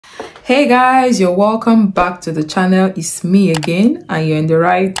Hey guys, you're welcome back to the channel. It's me again and you're in the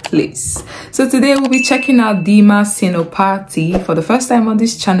right place. So today we'll be checking out Dimas Senopati for the first time on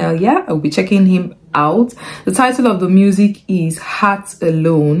this channel. Yeah, I'll be checking him out. The title of the music is Heart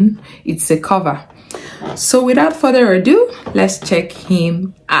Alone. It's a cover. So without further ado, let's check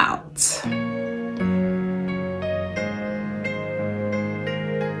him out.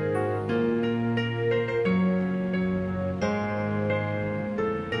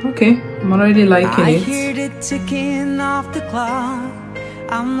 Okay, I'm already liking it. I hear the ticking of the clock.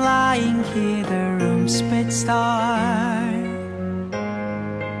 I'm lying here, the room's pitch dark.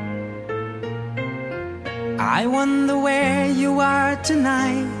 I wonder where you are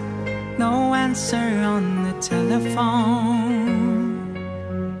tonight. No answer on the telephone.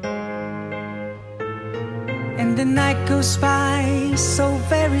 And the night goes by so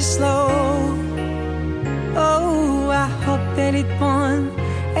very slow. Oh, I hope that it won't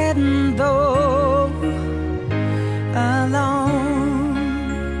end though alone.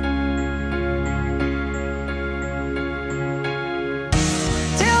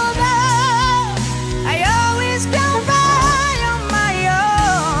 Till now, I always come by on my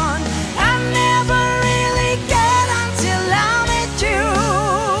own. I never really get until I met you,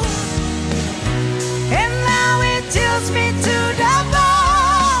 and now it tilts me to the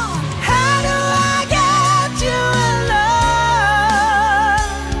bone. How do I get you alone?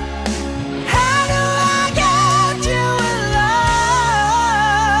 How do I get you alone?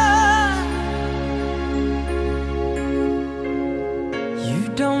 You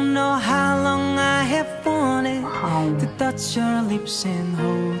don't know how long I have wanted to touch your lips and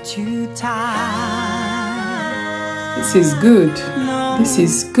hold you tight. This is good. No, This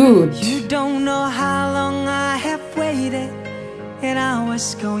is good. you don't know how long I have waited, and I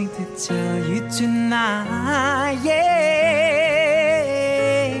was going to tell you tonight, yeah.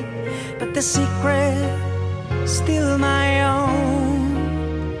 But the secret still my own,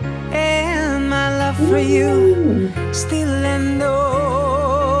 and my love for you still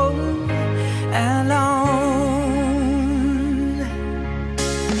unknown, alone.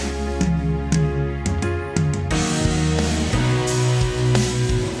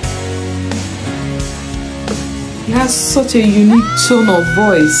 He has such a unique tone of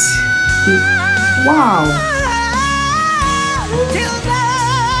voice. Wow. Till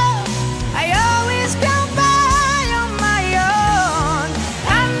now, I always come by on my own.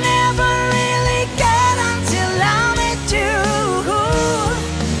 I never really get until I met you,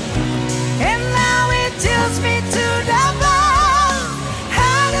 and now it tilts me to the bone.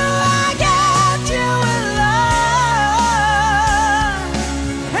 How do I get you alone?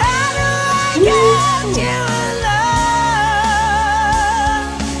 How do I get you alone?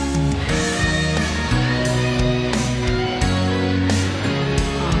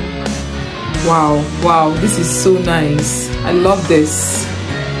 Wow, wow, this is so nice. I love this.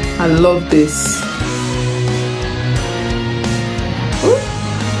 I love this. Ooh.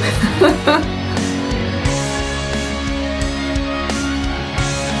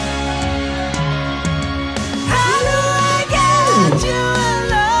 How do I get you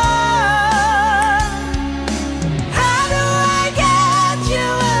alone? How do I get you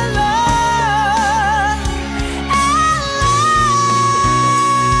alone?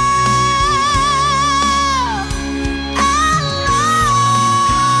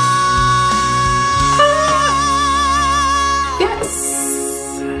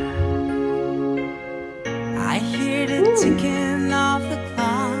 Yes. I hear the ticking of the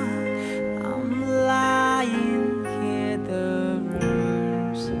clock. I'm lying here, the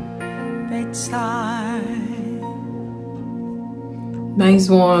room's bedside. Nice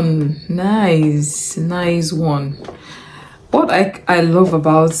one. Nice one. What I love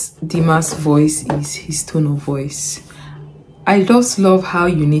about Dimas' voice is his tone of voice. I just love how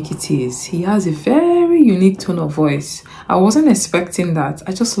unique it is. He has a very unique tone of voice. I wasn't expecting that.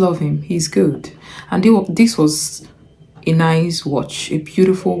 I just love him. He's good. And this was a nice watch, a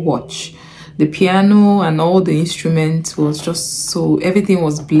beautiful watch. The piano and all the instruments was just so, everything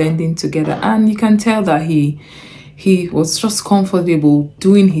was blending together. And you can tell that he was just comfortable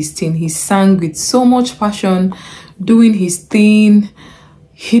doing his thing. He sang with so much passion, doing his thing.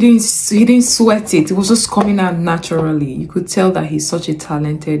 He didn't sweat it. It was just coming out naturally. You could tell that he's such a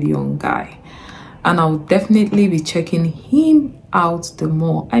talented young guy. And I'll definitely be checking him out the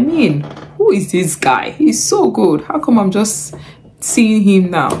more. I mean, who is this guy? He's so good. How come I'm just seeing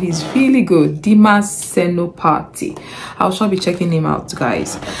him now. He's really good. Dimas Senopati. I'll sure be checking him out,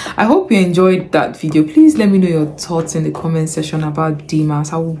 guys. I hope you enjoyed that video. Please let me know your thoughts in the comment section about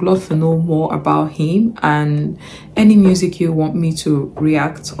Dimas. I would love to know more about him and any music you want me to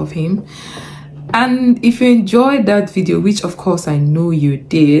react of him. And if you enjoyed that video, which of course I know you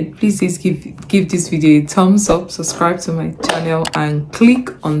did, please just give this video a thumbs up, subscribe to my channel, and click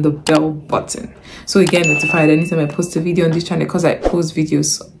on the bell button so you get notified anytime I post a video on this channel, because I post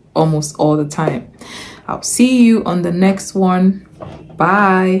videos almost all the time. I'll see you on the next one.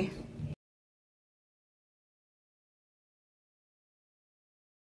 Bye.